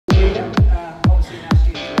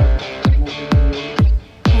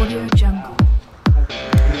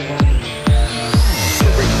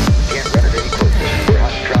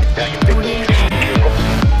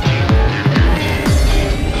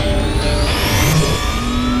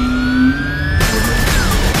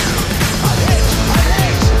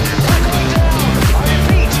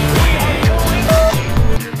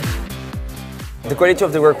quality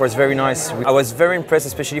of the work was very nice. I was very impressed,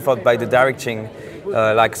 especially by the directing.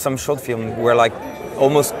 Like some short films were like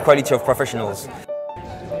almost quality of professionals.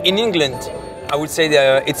 In England, I would say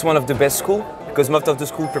that it's one of the best schools because most of the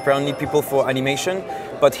schools prepare only people for animation.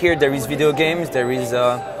 But here there is video games, there is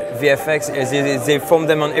VFX, they form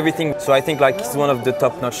them on everything. So I think like it's one of the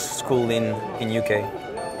top-notch schools in UK.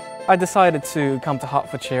 I decided to come to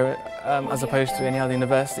Hertfordshire as opposed to any other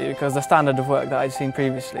university because the standard of work that I'd seen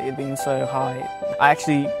previously had been so high. I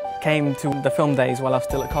actually came to the film days while I was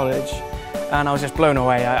still at college and I was just blown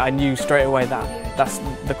away. I knew straight away that that's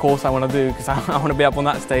the course I want to do because I want to be up on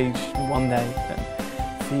that stage one day.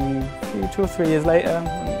 But 2 or 3 years later,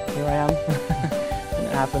 here I am, and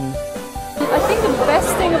it happened. I think the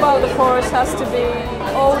best thing about the course has to be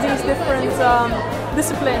all these different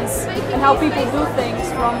disciplines and how people do things,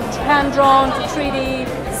 from hand-drawn to 3D,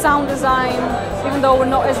 sound design. Even though we're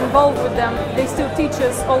not as involved with them, they still teach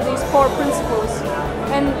us all these core principles.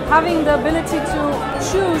 And having the ability to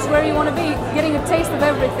choose where you want to be, getting a taste of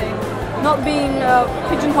everything, not being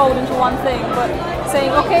pigeonholed into one thing, but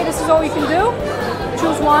saying, okay, this is all you can do,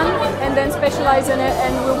 choose one and then specialize in it,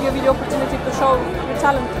 and we'll give you the opportunity to show your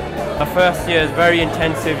talent. The first year is very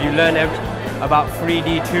intensive. You learn about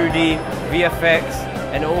 3D, 2D, VFX,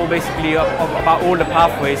 and all basically about all the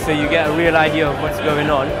pathways, so you get a real idea of what's going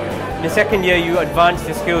on. In the second year, you advance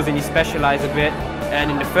your skills and you specialize a bit. And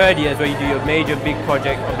in the third year is where you do your major big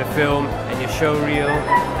project of the film and your show reel,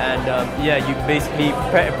 and yeah, you basically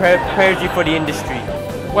prepares you for the industry.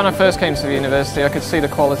 When I first came to the university, I could see the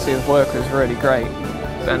quality of work was really great.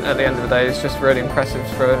 And at the end of the day, it's just really impressive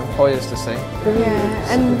for employers to see.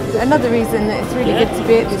 Yeah, and another reason that it's really good to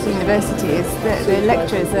be at this university is that the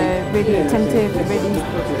lecturers are really attentive, they're really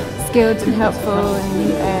skilled and helpful,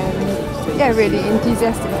 and yeah, really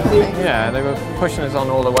enthusiastic. Yeah, they were pushing us on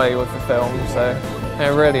all the way with the film, so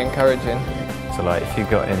they're really encouraging. So like, if you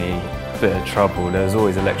got any bit of trouble, there's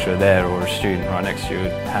always a lecturer there or a student right next to you who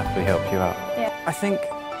would happily help you out. Yeah. I think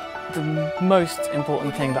the most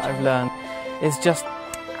important thing that I've learned is just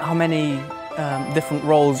how many different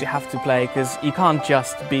roles you have to play, because you can't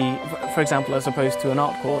just be, for example, as opposed to an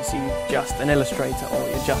art course, you're just an illustrator or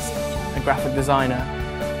you're just a graphic designer.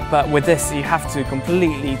 But with this, you have to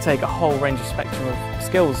completely take a whole range of spectrum of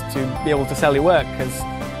skills to be able to sell your work, because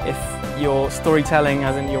if your storytelling,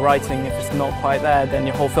 as in your writing, if it's not quite there, then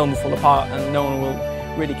your whole film will fall apart and no one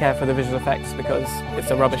will really care for the visual effects because it's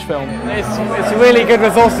a rubbish film. It's really good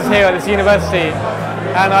resources here at this university,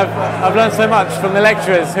 and I've learned so much from the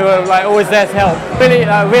lecturers who are like always there to help. Really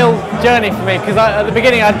a real journey for me, because at the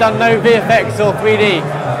beginning I'd done no VFX or 3D,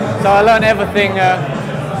 so I learned everything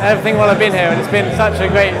while I've been here, and it's been such a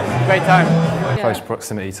great time. Close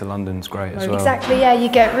proximity to London's great as well. Exactly, yeah, you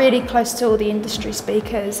get really close to all the industry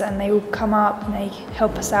speakers and they all come up and they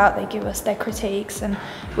help us out, they give us their critiques and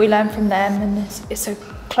we learn from them, and it's a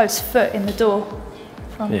close foot in the door.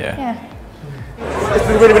 Yeah. It's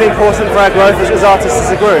been really, really important for our growth as artists as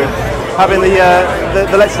a group, having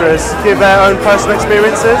the lecturers give their own personal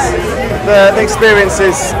experiences. The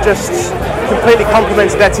experiences just completely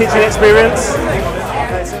complemented their teaching experience.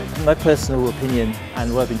 My personal opinion,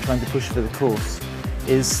 and what I've been trying to push for the course,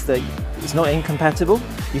 is that it's not incompatible.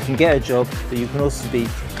 You can get a job, but you can also be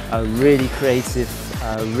really creative,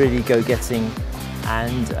 really go-getting,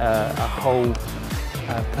 and a whole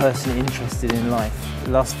person interested in life.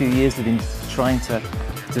 The last few years we've been trying to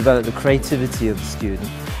develop the creativity of the student,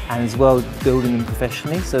 and as well building them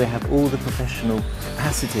professionally, so they have all the professional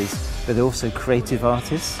capacities, but they're also creative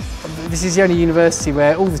artists. This is the only university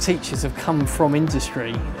where all the teachers have come from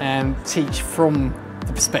industry and teach from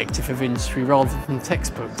the perspective of industry rather than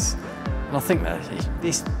textbooks. And I think that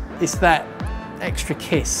it's that extra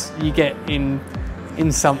kiss you get in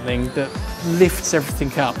something that lifts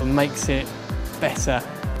everything up and makes it better.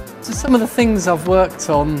 So some of the things I've worked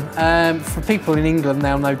on, for people in England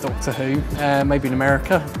they'll know Doctor Who, maybe in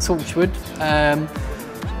America, Torchwood.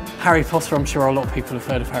 Harry Potter, I'm sure a lot of people have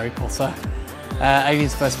heard of Harry Potter.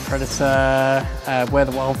 Aliens vs Predator, Where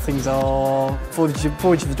the Wild Things Are, Voyage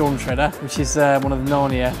of the Dawn Treader, which is one of the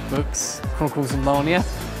Narnia books, Chronicles of Narnia.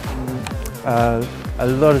 A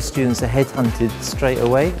lot of students are headhunted straight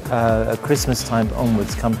away. At Christmas time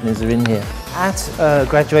onwards, companies are in here. At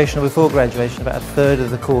graduation or before graduation, about a third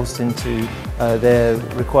of the course into their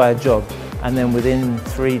required job, and then within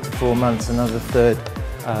 3 to 4 months, another third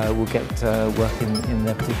will get work in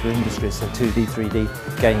their particular industry, so 2D, 3D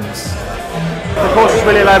games. The course has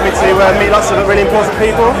really allowed me to meet lots of really important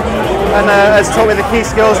people, and has taught me the key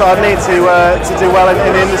skills that I need to do well in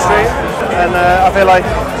the industry. And I feel like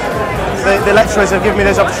the lecturers have given me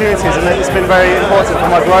those opportunities, and it's been very important for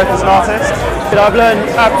my growth as an artist. I've learned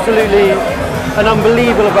absolutely an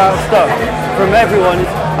unbelievable amount of stuff from everyone.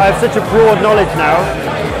 I have such a broad knowledge now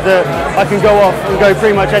that I can go off and go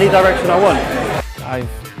pretty much any direction I want. I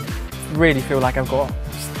really feel like I've got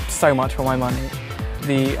so much for my money.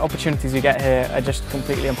 The opportunities we get here are just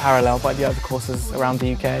completely unparalleled by the other courses around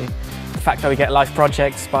the UK. The fact that we get live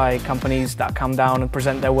projects by companies that come down and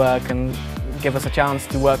present their work and give us a chance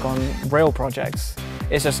to work on real projects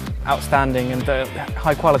is just outstanding, and the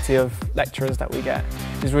high quality of lecturers that we get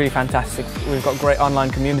is really fantastic. We've got a great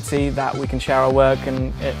online community that we can share our work,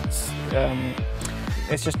 and it's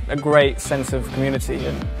just a great sense of community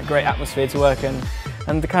and a great atmosphere to work in,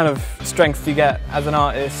 and the kind of strength you get as an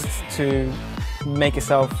artist to make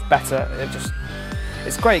yourself better.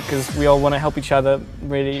 It's great because we all want to help each other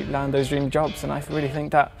really land those dream jobs, and I really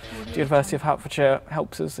think that the University of Hertfordshire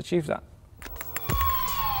helps us achieve that.